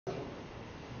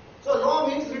So law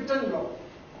means written law.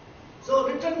 So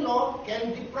written law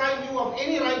can deprive you of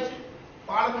any right.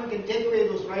 Parliament can take away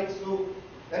those rights. So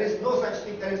there is no such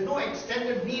thing. There is no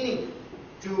extended meaning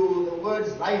to the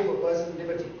words life or person,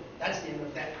 liberty. That's the end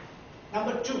of that.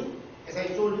 Number 2, as I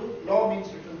told you, law means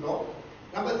written law.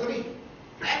 Number 3,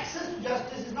 access to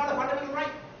justice is not a fundamental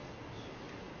right.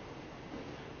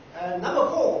 Number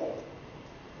 4,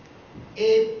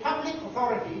 a public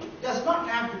authority does not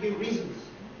have to give reasons.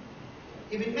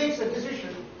 If it makes a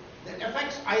decision that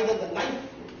affects either the life,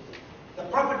 the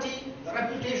property, the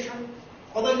reputation,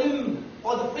 or the limb,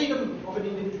 or the freedom of an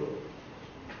individual,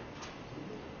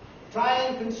 try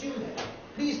and consume that.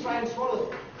 Please try and swallow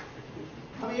it.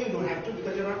 I mean, you don't have to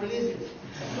because you're not lazy.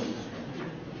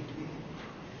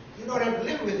 You don't have to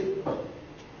live with it.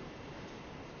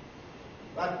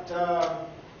 But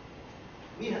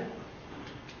we have.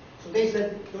 So they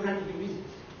said, don't have to give reasons.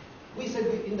 We said,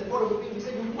 in the Court of Appeal, we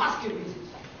said, you must give reasons.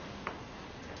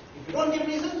 If you don't give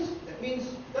reasons, that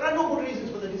means there are no good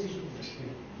reasons for the decision.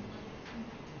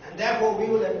 And therefore, we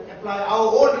will apply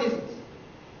our own reasons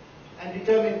and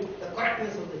determine the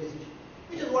correctness of the decision,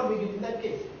 which is what we did in that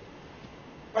case.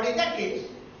 But in that case,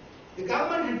 the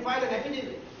government had filed an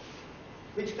affidavit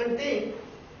which contained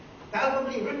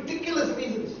palpably ridiculous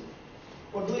reasons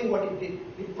for doing what it did,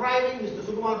 depriving Mr.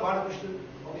 Sukumar Balakrishnan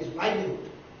of his livelihood.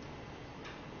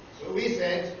 So we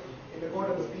said in the Court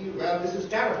of Appeal, well, this is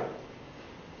terrible.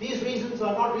 These reasons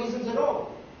are not reasons at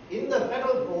all. In the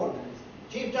federal court,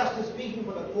 Chief Justice speaking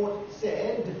for the court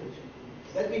said,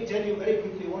 let me tell you very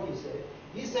quickly what he said.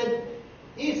 He said,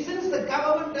 since the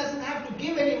government doesn't have to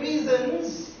give any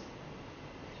reasons,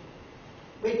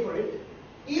 wait for it,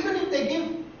 even if they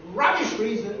give rubbish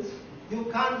reasons, you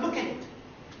can't look at it.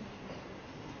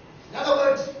 In other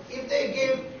words, if they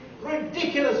give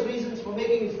ridiculous reasons for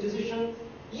making its decision,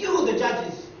 you, the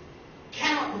judges,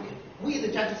 cannot look at it. We, the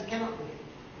judges, cannot look at it.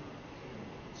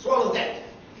 Swallow that.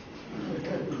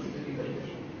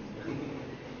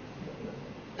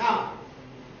 Now,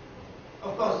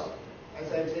 of course,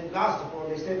 as I said last of all,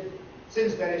 they said,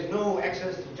 since there is no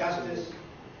access to justice,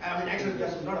 access to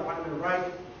justice is not a fundamental right,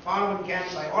 Parliament can,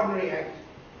 by ordinary act,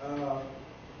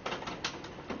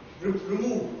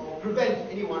 remove or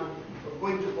prevent anyone from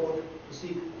going to court to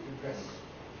seek redress.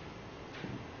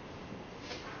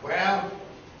 Well,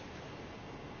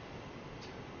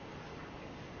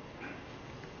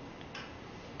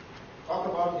 talk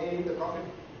about nailing the coffin.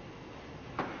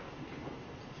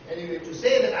 Anyway, to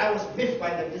say that I was miffed by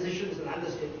that decision is an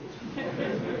understatement.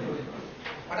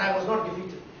 But I was not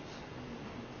defeated.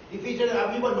 Defeated,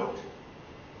 we were not.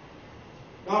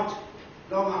 Not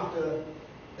long after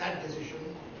that decision,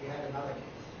 we had another case.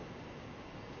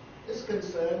 This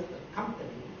concerned a company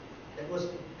that was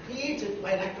created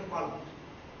by an act of Parliament.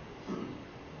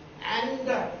 And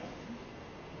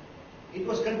it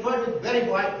was conferred with very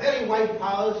wide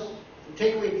powers to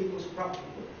take away people's property,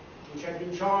 which had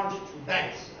been charged to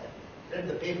banks. I read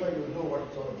the paper, you will know what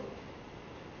it's all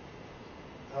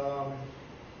about.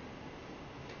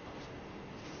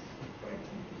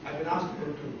 I've been asked to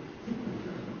conclude.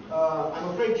 I'm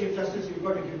afraid, Chief Justice, you've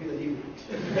got to give me the leave.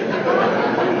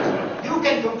 You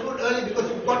can conclude early because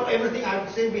you've got everything I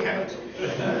would say we haven't.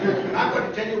 I'm going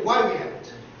to tell you why we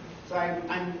haven't. So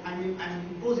I'm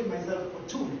imposing myself for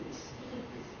 2 minutes.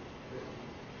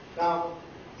 Now,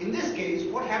 in this case,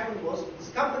 what happened was this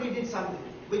company did something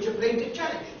which a plaintiff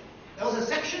challenged. There was a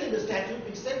section in the statute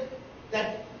which said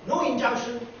that no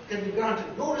injunction can be granted,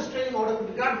 no restraining order can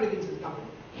be granted against this company.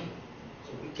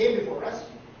 So it came before us.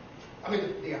 I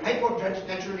mean, the High Court judge,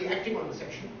 naturally acting on the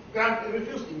section,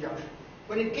 refused the injunction.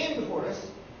 When it came before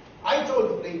us, I told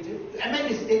the plaintiff to amend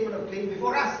his statement of claim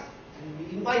before us. And we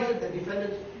invited the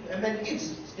defendant to amend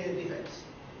its state of defense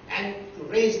and to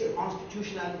raise the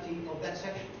constitutionality of that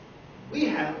section. We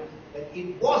have that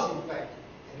it was, in fact,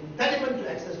 an impediment to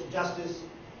access to justice,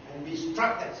 and we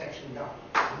struck that section down.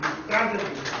 And we granted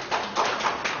it.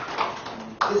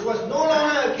 This was no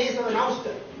longer a case of an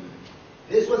ouster.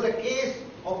 This was a case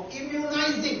of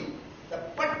immunizing the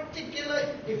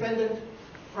particular defendant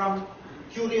from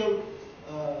curial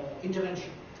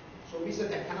intervention. So we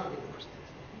said that cannot be done.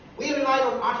 We relied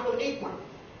on Article 8.1,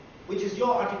 which is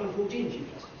your Article 14, Chief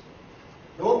Justice.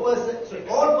 All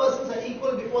persons are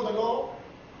equal before the law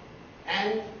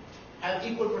and have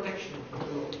equal protection of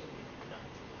the law.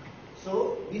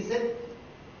 So we said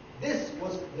this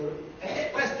was the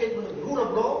express statement of the rule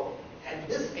of law, and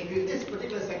this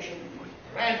particular section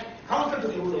ran counter to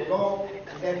the rule of law,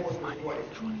 and therefore it was void.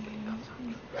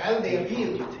 Well, they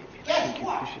appealed. Guess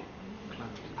what?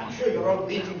 I'm sure you're all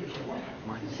waiting to hear what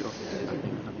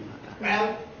happened.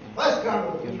 Well, first ground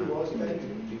of appeal was that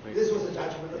this was the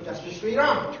judgment of Justice Sri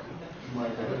Ram.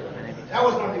 That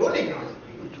was not the only ground.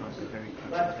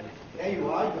 But there you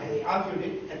are, they argued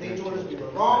it, and they told us we were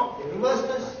wrong, they reversed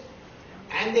us,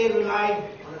 and they relied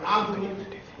on an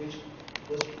argument which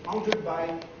was mounted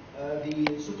by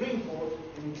the Supreme Court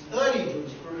in its early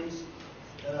jurisprudence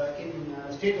in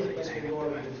State of West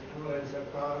Bengal against Anwar and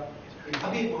Sarkar, in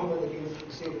Habib Muhammad against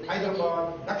the State of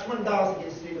Hyderabad, Lakshman Das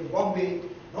against the State of Bombay,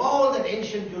 and all that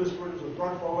ancient jurisprudence was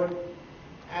brought forward,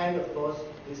 and of course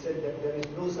they said that there is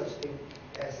no such thing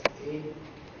as a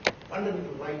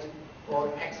fundamental right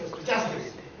for access to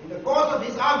justice. In the course of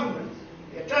his arguments,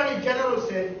 the Attorney General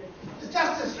said,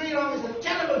 Justice Sriram is a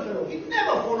terrible fellow. He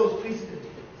never follows precedent.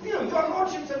 You know, your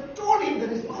lordships have told him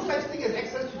there is no such thing as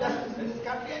access to justice in this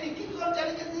country, and he keeps on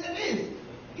telling us there is.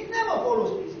 He never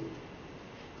follows precedent.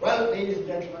 Well, ladies and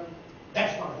gentlemen,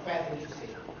 that's not a fair thing to say.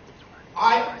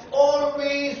 I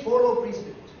always follow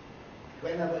precedent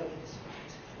whenever it is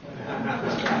right.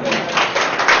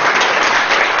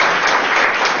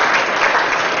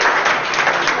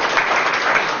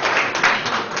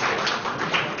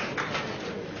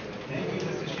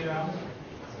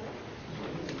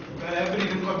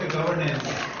 Governance,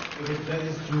 if it does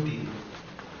its duty,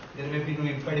 there may be no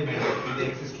impediment in the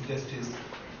access to justice.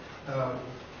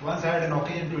 Once I had an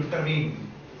occasion to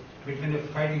intervene between a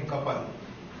fighting couple,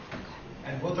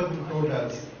 and both of them told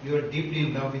us, we were deeply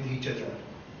in love with each other.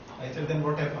 I said, then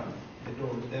what happened? They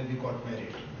told, then we got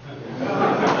married.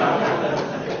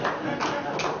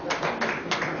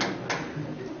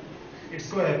 It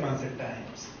so happens at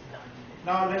times.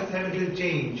 Now let us have a little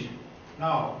change.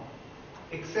 Now,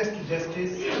 access to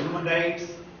justice, human rights,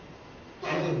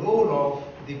 and the role of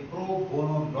the pro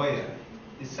bono lawyer,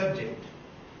 the subject,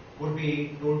 would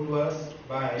be told to us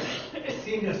by a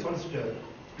senior solicitor,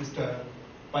 Mr.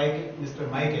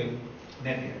 Michael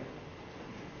Napier.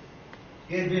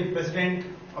 He has been president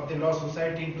of the Law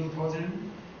Society in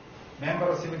 2000, member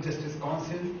of Civil Justice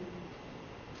Council,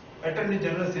 Attorney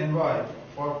General's envoy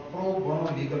for pro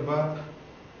bono legal work,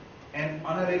 an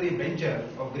honorary bencher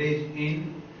of Gray's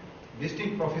Inn,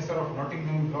 visiting professor of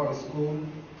Nottingham Law School,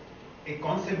 a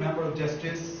council member of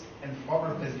justice, and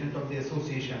former president of the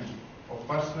Association of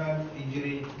Personal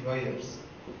Injury Lawyers.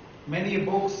 Many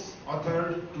books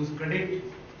authored to his credit,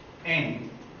 and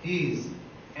he is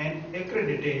an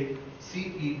accredited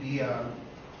CEDR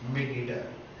mediator.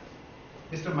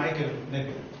 Mr. Michael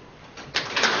Napier.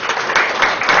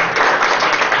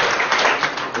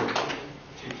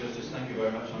 Chief Justice, thank you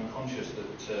very much. I'm conscious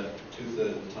that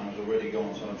two-thirds of the time has already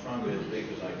gone, so I'll try and be as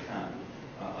brief as I can.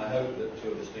 I hope that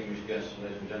your distinguished guests,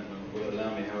 ladies and gentlemen, will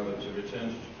allow me, however, to return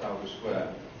to Trafalgar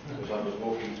Square, because I was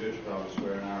walking through Trafalgar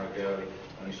Square an hour ago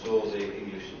and saw the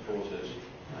English supporters,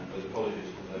 and with apologies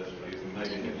to those of you who may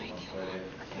be new from Australia,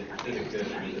 it did occur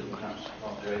to me that perhaps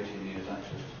after 18 years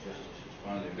access to justice is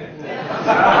finally being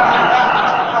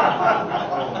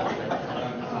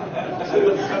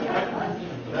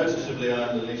Noticeably, I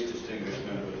am the least distinguished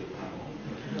member of the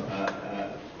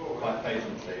panel, quite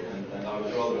patently, and I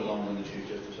was rather alarmed when the Chief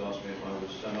Justice asked me if I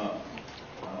would sum up.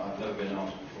 I've never been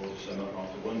asked before to sum up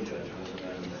after one judgment and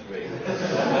then three.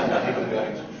 I'm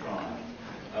going to try.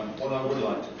 What I would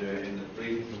like to do in the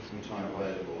brief time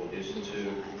available is to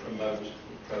promote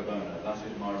pro bono. That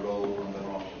is my role on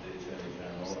behalf of the Attorney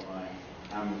General.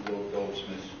 I am Lord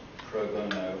Goldsmith's pro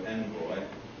bono envoy.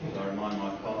 As I remind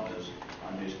my partners,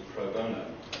 I'm his pro bono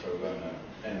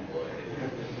envoy, if you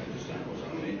understand what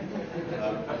I mean.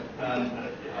 And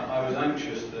I was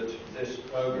anxious that this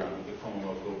programme of the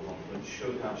Commonwealth Law Conference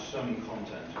should have some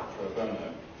content pro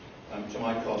bono, to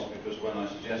my cost, because when I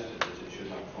suggested that it should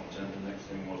have content, the next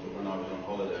thing was that when I was on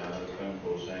holiday I had a phone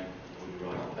call saying, would you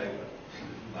write a paper?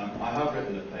 I have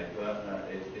written a paper.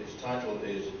 Its title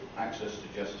is Access to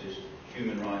Justice,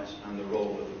 Human Rights and the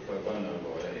Role of the Pro Bono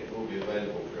Lawyer. It will be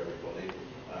available for everybody,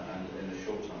 and in the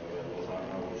short time available I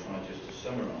will try just to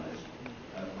summarise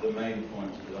the main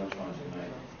points that I'm trying to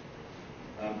make.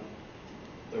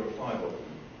 There are 5 of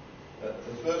them.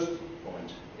 The first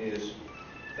point is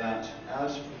that,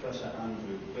 as Professor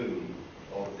Andrew Boone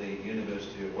of the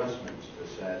University of Westminster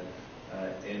said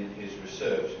in his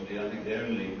research, indeed I think the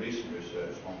only recent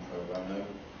research on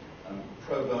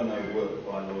pro bono work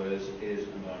by lawyers is,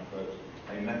 and I quote,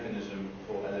 a mechanism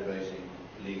for elevating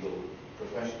legal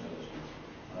professionalism.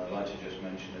 I'd like to just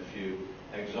mention a few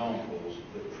examples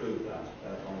that prove that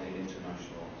on the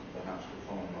international, perhaps the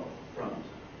Commonwealth front.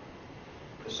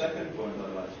 The second point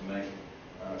I'd like to make,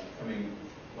 coming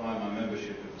via my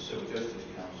membership of the Civil Justice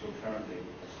Council, currently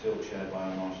still chaired by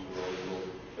our Master Lord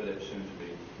Philip, soon to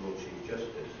be Lord Chief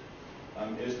Justice,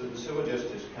 is that the Civil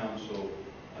Justice Council,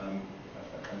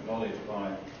 acknowledged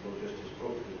by Lord Justice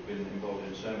Brooke, who's been involved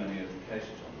in so many of the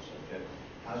cases on the subject,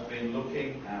 has been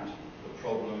looking at the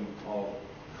problem of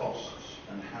costs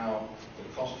and how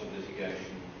the cost of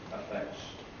litigation affects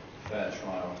fair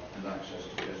trial and access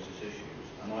to justice issues.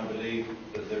 And I believe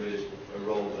that there is a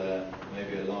role there,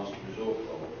 maybe a last resort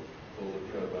role, for the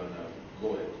pro bono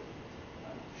lawyer.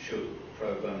 Should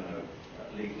pro bono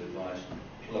legal advice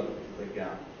plug the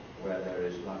gap where there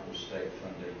is lack of state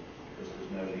funding because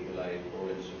there's no legal aid or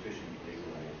insufficient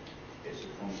legal aid? It's a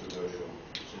controversial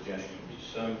suggestion to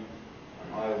some.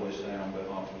 I always say on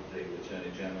behalf of the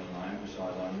Attorney General, and I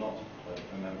emphasise I'm not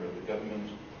a member of the government,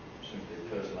 simply a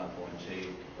personal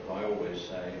appointee, but I always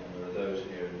say, and there are those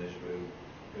here in this room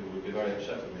who would be very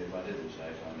upset with me if I didn't say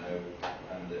it, I know,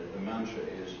 and the mantra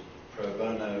is pro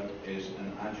bono is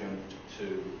an adjunct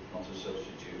to, not a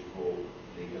substitute for,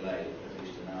 legal aid, at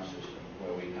least in our system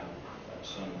where we have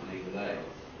some legal aid.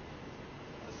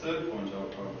 The third point I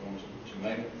want to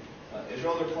make is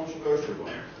rather a controversial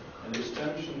one, and it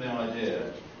stems from the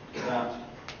idea that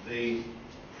the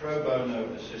pro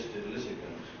bono assisted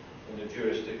litigant in a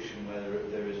jurisdiction where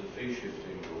there is a fee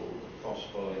shifting rule, costs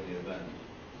following the event,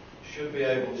 should be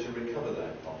able to recover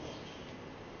their costs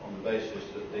on the basis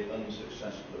that the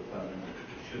unsuccessful opponent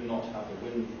should not have a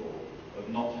windfall of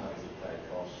not having to pay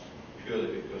costs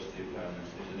purely because the opponent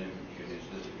is an impecunious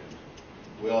litigant.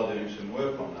 We are doing some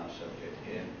work on that subject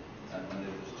here, and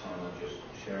if there's time I'll just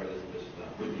share a little bit of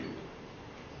that with you.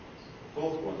 The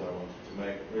fourth point I wanted to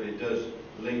make really does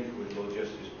link with Lord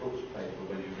Justice Brooks' paper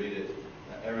when you read it,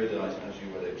 erudite as you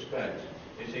would expect.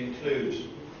 It includes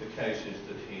the cases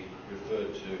that he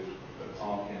referred to,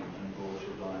 Parkin and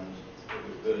Borshire Lines.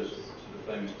 It refers to the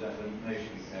famous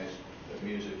defamation case of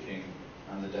Musa King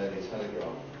and the Daily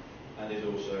Telegraph. And it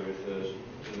also refers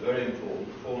to the very important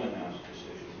Corner House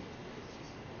decision.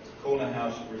 Corner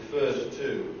House refers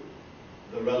to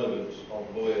the relevance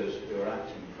of lawyers who are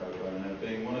acting pro bono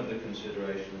being one of the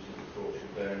considerations that the court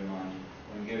should bear in mind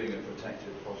when giving a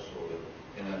protective costs order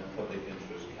in a public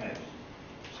interest case.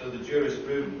 So the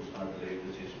jurisprudence, I believe,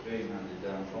 that is being handed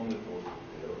down from the Court of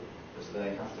Appeal as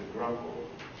they have to grapple,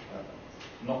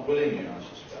 not willingly I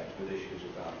suspect, with issues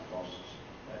about costs,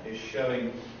 is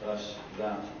showing us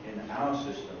that in our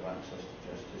system of access to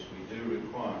justice we do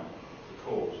require the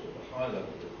courts, at the high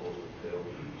level of the Court of Appeal,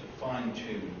 to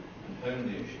fine-tune and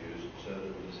hone the issues so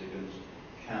that the litigants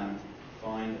can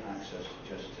find access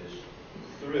to justice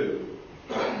through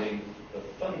finding the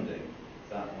funding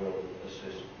that will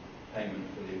assist payment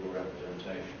for legal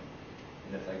representation.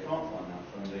 And if they can't find that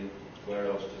funding, where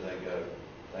else do they go?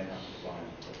 They have to find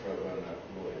a pro bono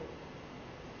lawyer.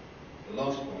 The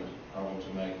last point I want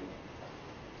to make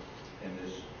in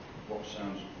this, what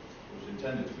was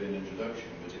intended to be an introduction,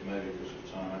 but it may because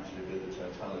of time actually be the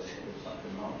totality of my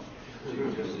remarks.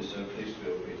 Chief Justice, so please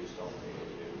feel free to stop me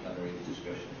if you plenary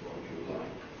discussions what you would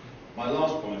like. My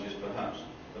last point is perhaps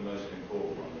the most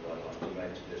important one that I'd like to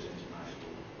make to this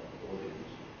international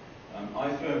audience.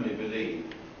 I firmly believe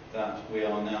that we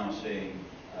are now seeing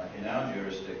in our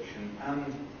jurisdiction and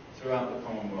throughout the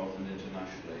Commonwealth and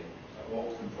internationally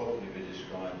what can probably be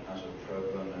described as a pro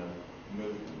bono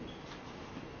movement.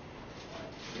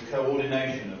 The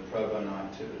coordination of pro bono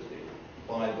activity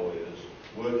by lawyers,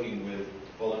 working with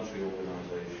voluntary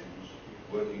organisations,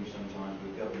 working sometimes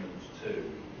with governments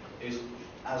too, is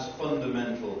as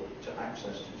fundamental to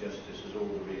access to justice as all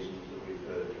the reasons that we've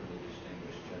heard from the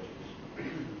distinguished judges.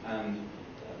 And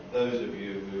those of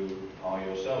you who are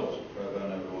yourselves pro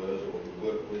bono lawyers or who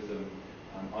work with them,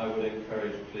 I would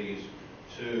encourage please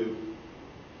to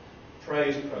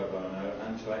praise pro bono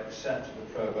and to accept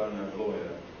the pro bono lawyer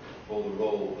for the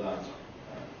role that,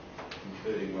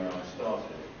 including where I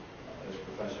started, as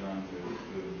Professor Andrew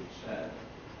Boone said,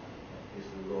 is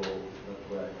the role that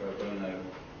where pro bono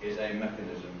is a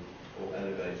mechanism for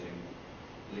elevating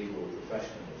legal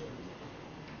professionalism.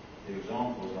 The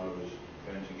examples I was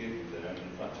going to give you there, and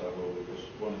in fact I will because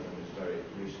one of them is very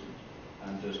recent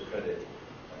and does credit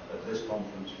at this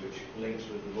conference which links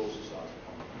with the Law Society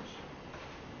conference.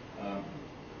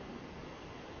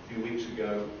 A few weeks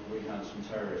ago we had some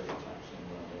terrorist attacks in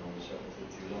London on the 7th of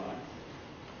July.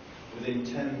 Within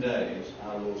 10 days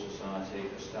our Law Society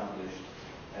established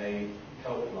a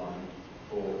helpline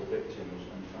for victims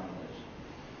and families.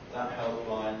 That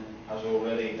helpline has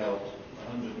already helped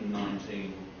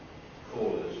 119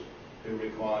 callers who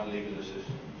required legal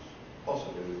assistance,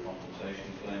 possibly with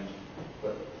compensation claims,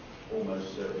 but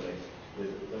almost certainly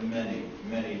with the many,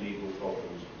 many legal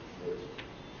problems that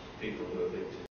people who are victims